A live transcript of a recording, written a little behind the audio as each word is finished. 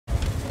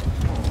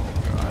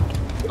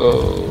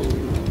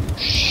Oh,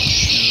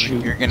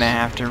 shoot. You're gonna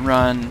have to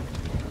run.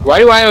 Why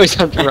do I always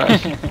have to run?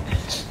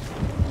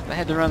 I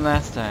had to run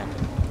last time.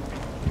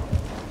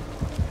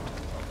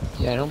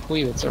 Yeah, I don't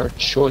believe it's our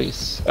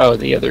choice. Oh,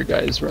 the other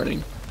guy's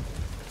running.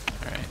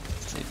 Alright,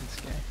 let's save this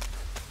guy.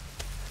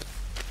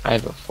 I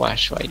have a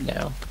flashlight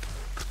now.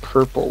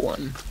 Purple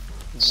one.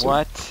 So,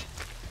 What?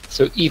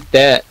 So eat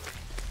that.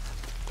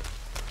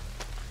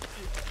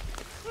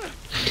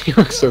 You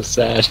look so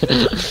sad.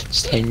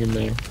 Just hanging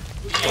there.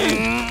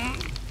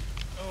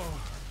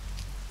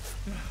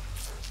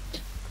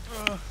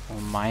 Well,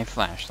 my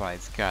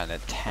flashlight's got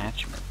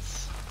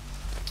attachments.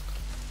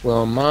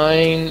 Well,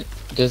 mine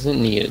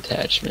doesn't need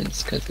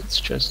attachments because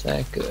it's just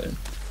that good.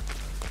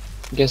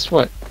 Guess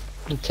what?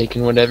 I'm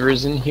taking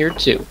whatever's in here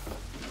too.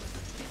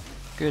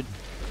 Good.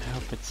 I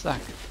hope it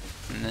sucks.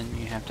 And then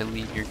you have to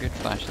leave your good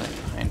flashlight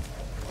behind.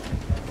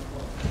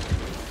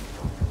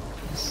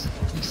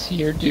 This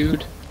here,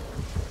 dude.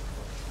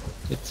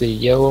 It's a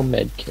yellow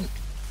medkit.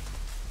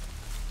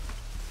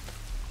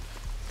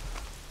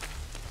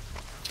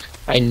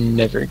 I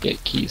never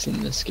get keys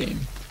in this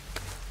game.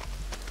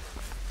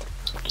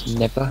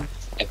 Never,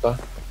 ever,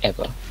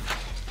 ever.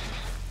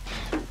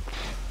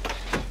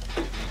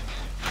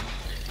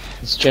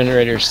 This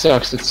generator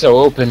sucks, it's so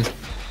open.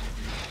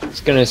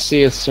 It's gonna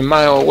see us a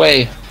mile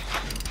away.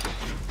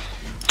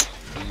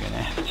 You're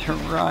gonna have to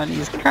run.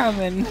 He's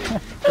coming.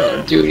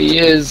 Oh, dude, he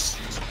is.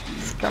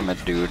 He's coming,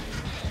 dude.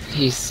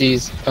 He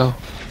sees. Oh,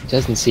 he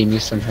doesn't see me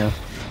somehow.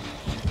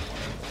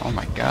 Oh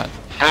my god.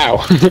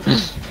 Ow!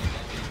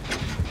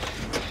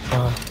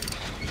 Oh,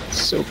 it's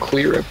so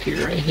clear up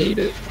here, I hate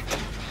it.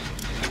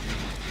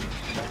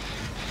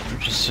 You're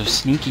just so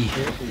sneaky.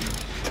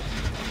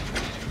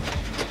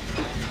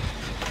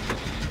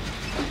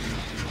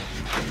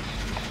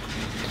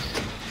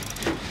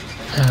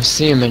 I don't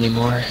see him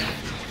anymore.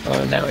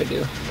 Oh, now I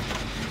do.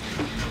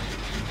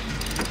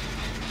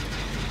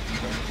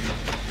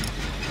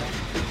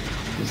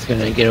 He's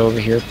gonna get over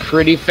here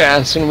pretty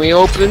fast when we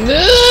open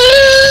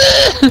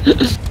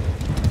this.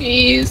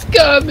 He's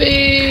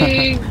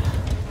coming!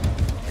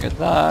 Good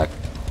luck.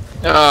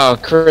 Oh,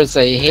 Chris,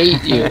 I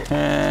hate you.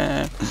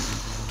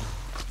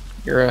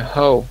 You're a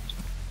hoe.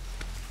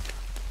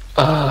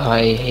 Oh,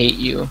 I hate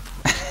you.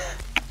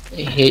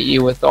 I hate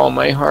you with all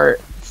my heart.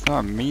 It's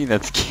not me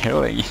that's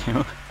killing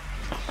you.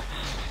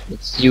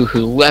 It's you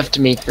who left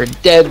me for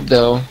dead,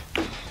 though.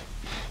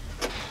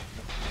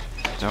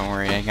 Don't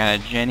worry, I got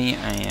a Jenny.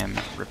 I am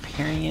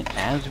repairing it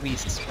as we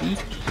speak.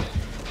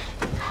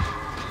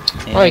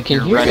 Oh, I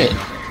can hear it.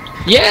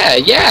 Yeah,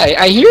 yeah,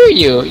 I hear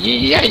you.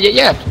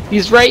 Yeah.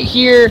 He's right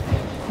here.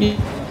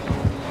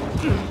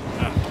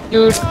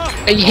 Dude,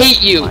 I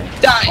hate you.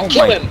 Die, Oh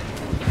kill my- him.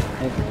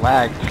 It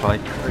lagged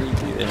like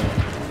crazy there.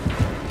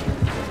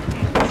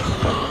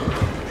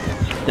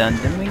 Done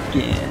them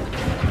again.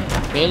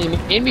 Man, he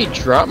made me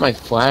drop my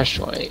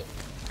flashlight.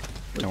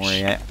 Don't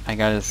worry, I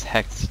got his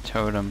hex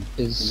totem.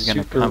 Is He's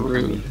gonna super come for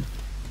rude. me.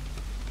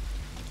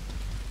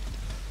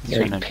 He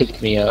already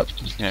picked me up.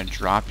 He's gonna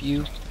drop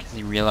you because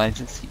he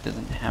realizes he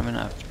doesn't have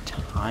enough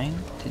time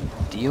to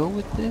deal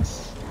with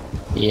this.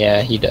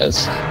 Yeah, he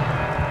does.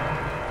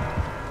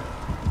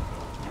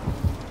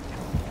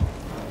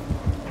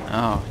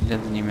 Oh, he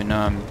doesn't even know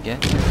I'm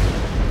getting it.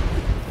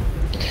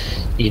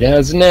 He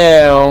does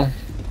now.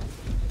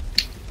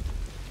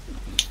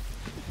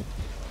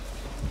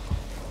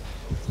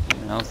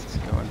 Someone else is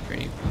going for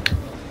you.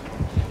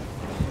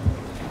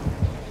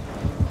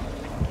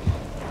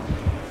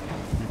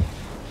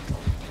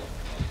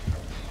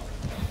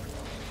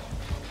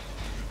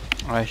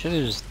 Oh, I should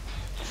have just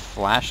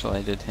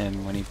flashlighted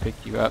him when he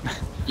picked you up.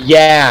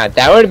 Yeah,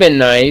 that would have been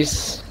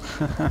nice.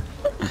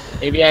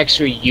 Maybe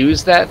actually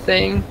use that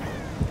thing.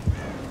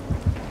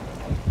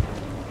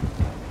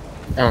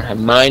 I don't have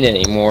mine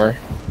anymore.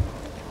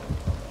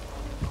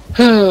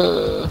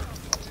 I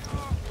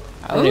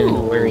don't even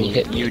know where he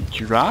hit me. You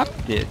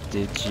dropped it,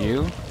 did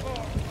you?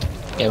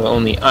 Yeah, but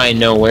only I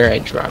know where I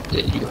dropped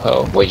it, you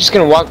hoe. What, you're just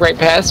gonna walk right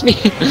past me?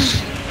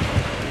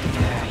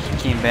 Yeah, he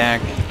came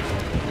back.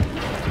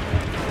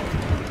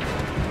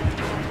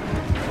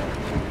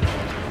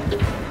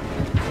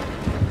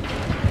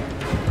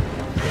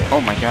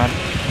 Oh my god.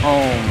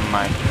 Oh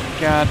my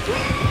god.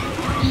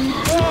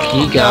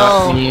 He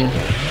got me.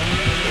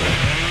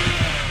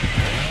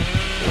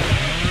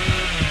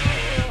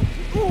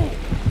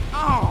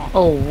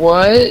 Oh,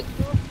 what?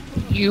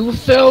 You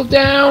fell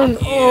down?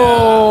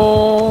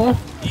 Oh.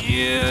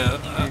 Yeah.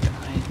 I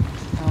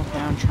fell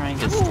down trying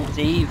to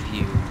save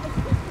you.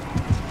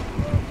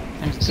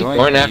 Is he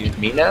going after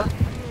me now?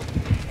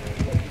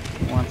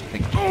 He wants the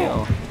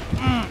kill.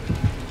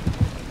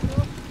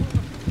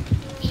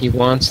 He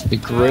wants the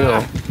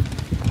grill.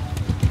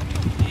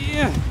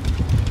 Yeah.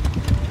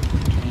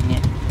 Dang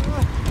it.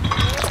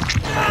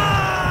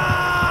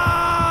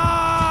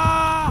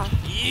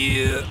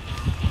 Yeah.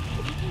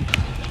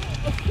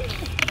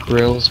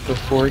 Grills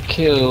before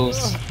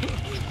kills.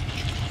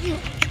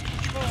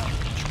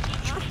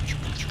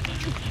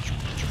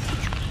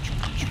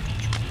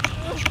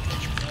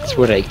 That's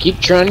what I keep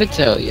trying to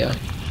tell you.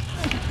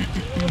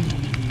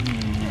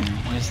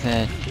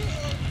 that?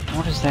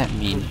 What does that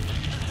mean?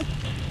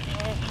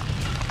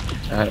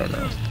 I don't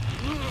know.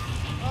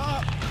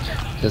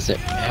 Does it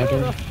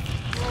matter?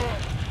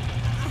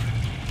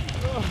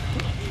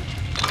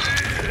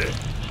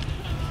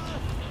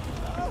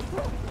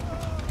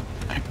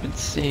 I've been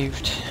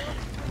saved.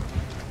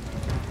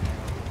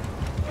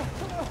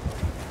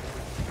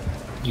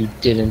 You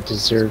didn't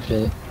deserve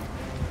it.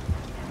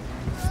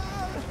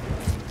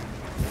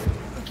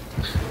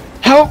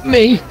 Help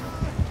me!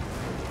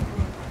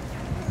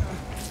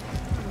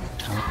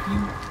 Help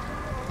you?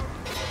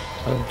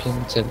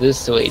 Pumpkin to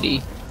this lady.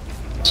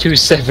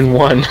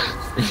 271.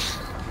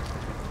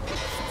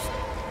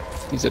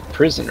 He's a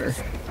prisoner.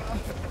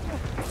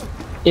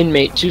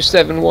 Inmate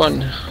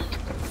 271.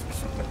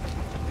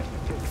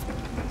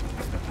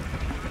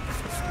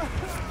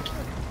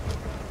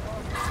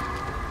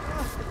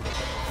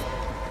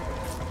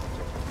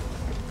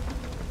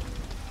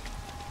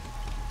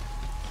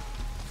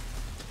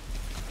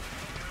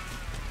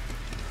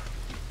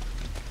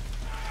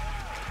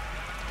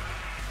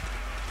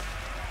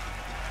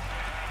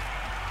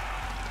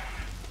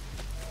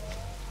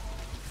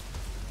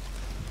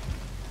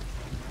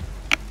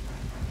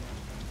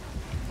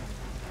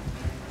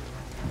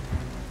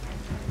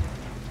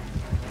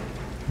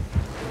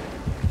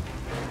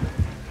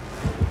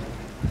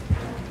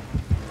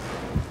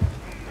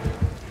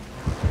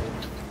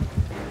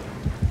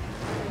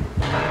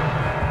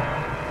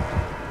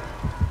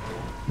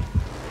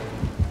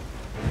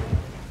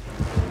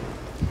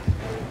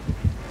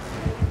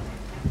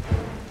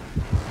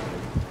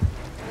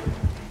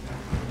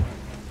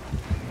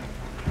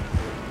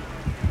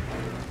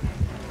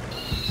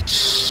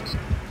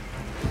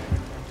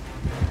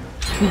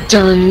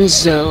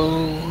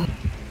 Dunzo.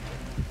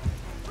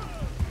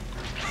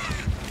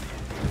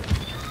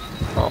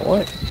 Oh,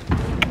 what?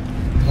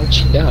 How'd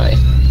she die?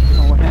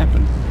 Oh, what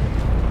happened?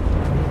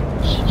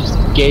 She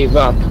just gave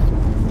up.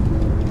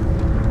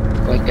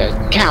 Like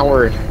a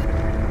coward.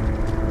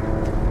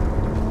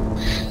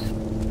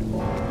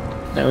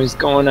 Now he's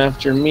going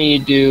after me,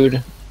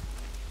 dude.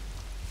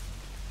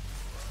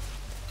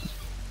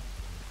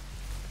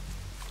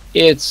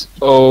 It's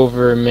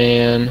over,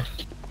 man.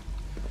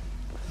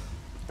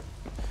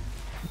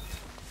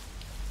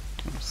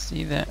 Don't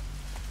see that.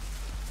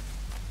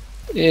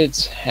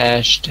 It's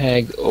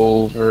hashtag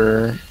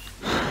over.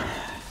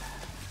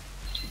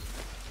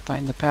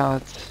 Find the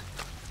pallets.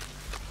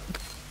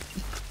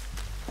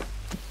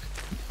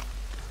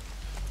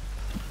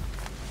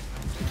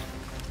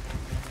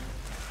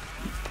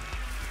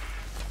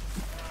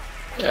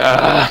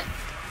 Ah,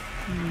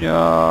 No.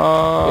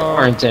 there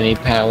aren't any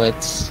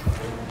pallets.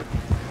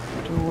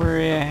 Don't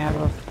worry, I have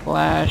a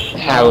flash.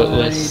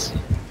 Palletless.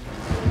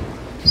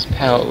 It's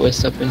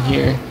palletless up in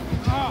here.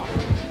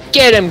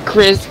 Get him,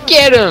 Chris!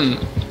 Get him!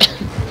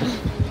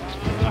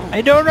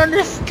 I don't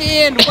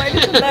understand. Why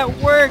doesn't that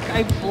work?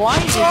 I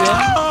blinded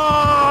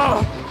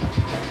him.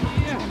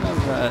 What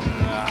was that?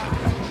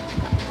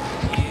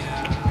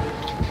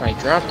 I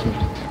dropped me.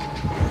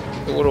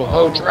 The little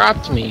hoe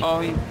dropped me. Oh,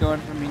 he's going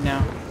for me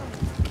now.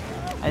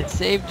 I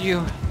saved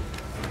you.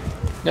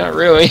 Not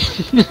really.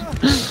 You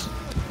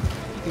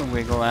can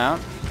wiggle out.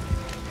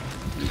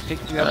 He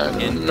picked you up I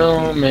again. don't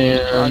know, Your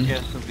man.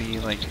 progress will be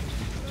like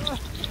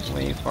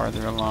way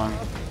farther along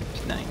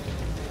tonight.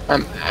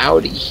 I'm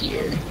outta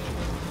here.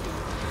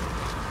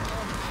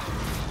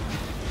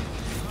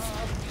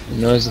 Who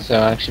knows if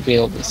I'll actually be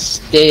able to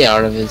stay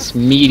out of his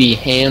meaty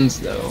hands,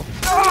 though.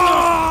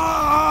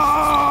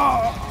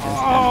 Has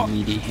got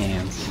meaty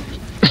hands.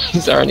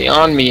 He's already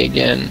on me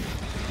again.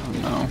 Oh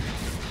no.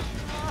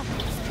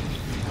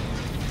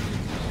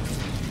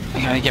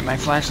 I gotta get my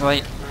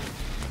flashlight.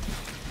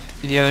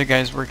 The other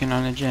guy's working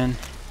on a gen.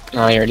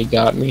 Oh, he already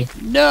got me.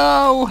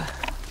 No!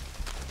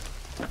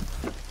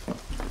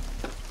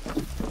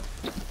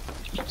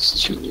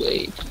 It's too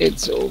late.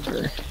 It's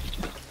over.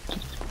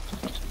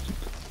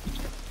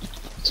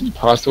 It's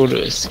impossible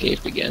to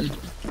escape again.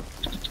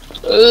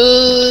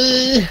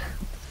 Oh.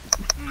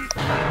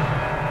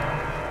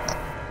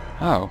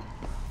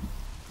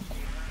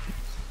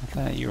 I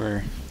thought you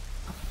were...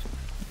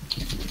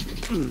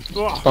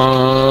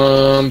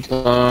 Bum,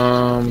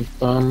 bum,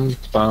 bum,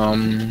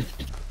 bum.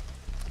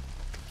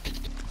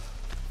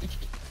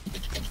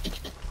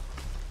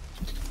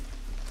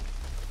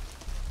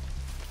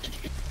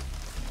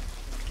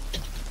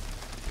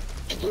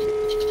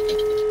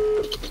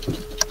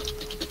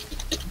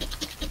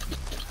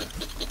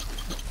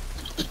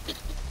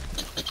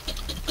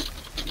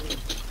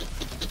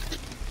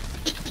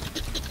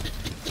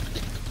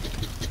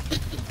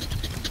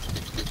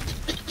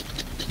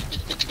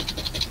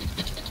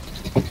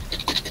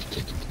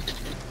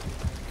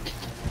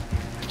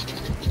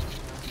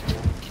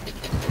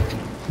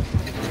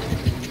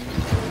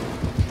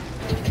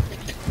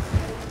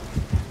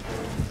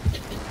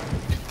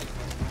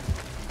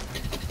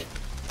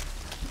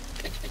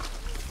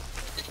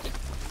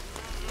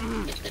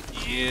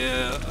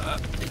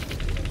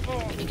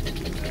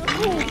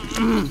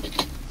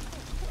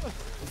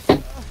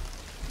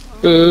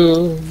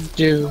 Boo,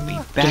 do,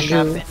 Back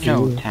up in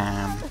no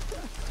time.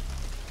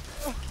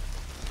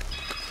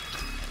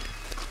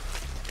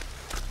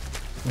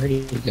 Where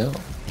did he go?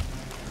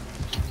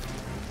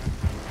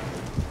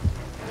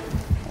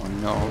 Oh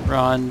no,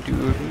 run,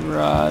 dude,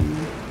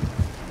 run.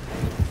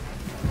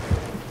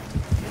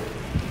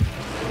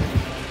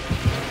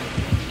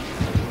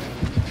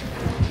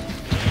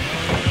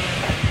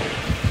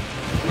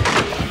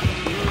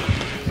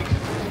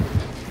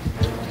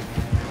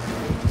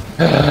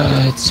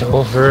 It's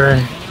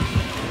over.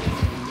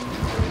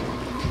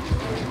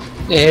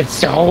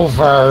 It's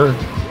over.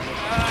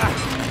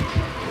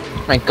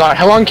 My God,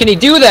 how long can he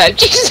do that?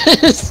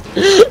 Jesus!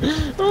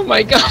 Oh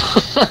my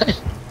God!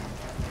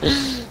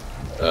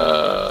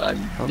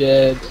 I'm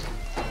dead.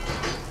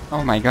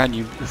 Oh my god,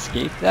 you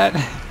escaped that?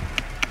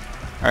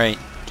 Alright,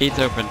 gate's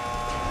open.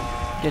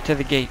 Get to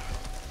the gate.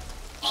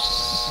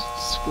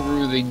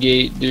 Screw the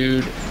gate,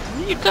 dude.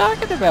 What are you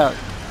talking about?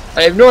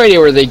 I have no idea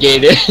where the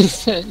gate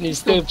is, and he's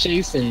still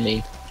chasing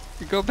me.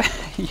 You go back,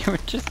 you were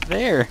just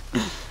there.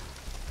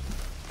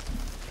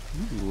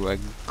 Ooh, a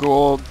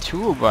gold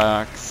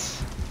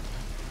toolbox.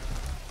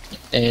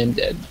 And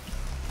dead.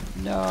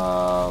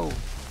 No.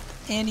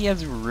 And he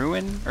has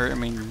ruin, or I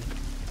mean,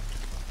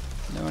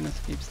 no one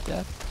escapes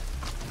death.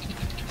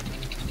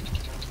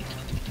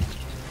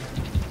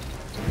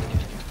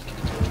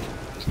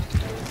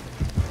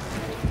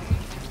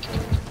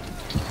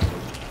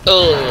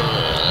 Ugh.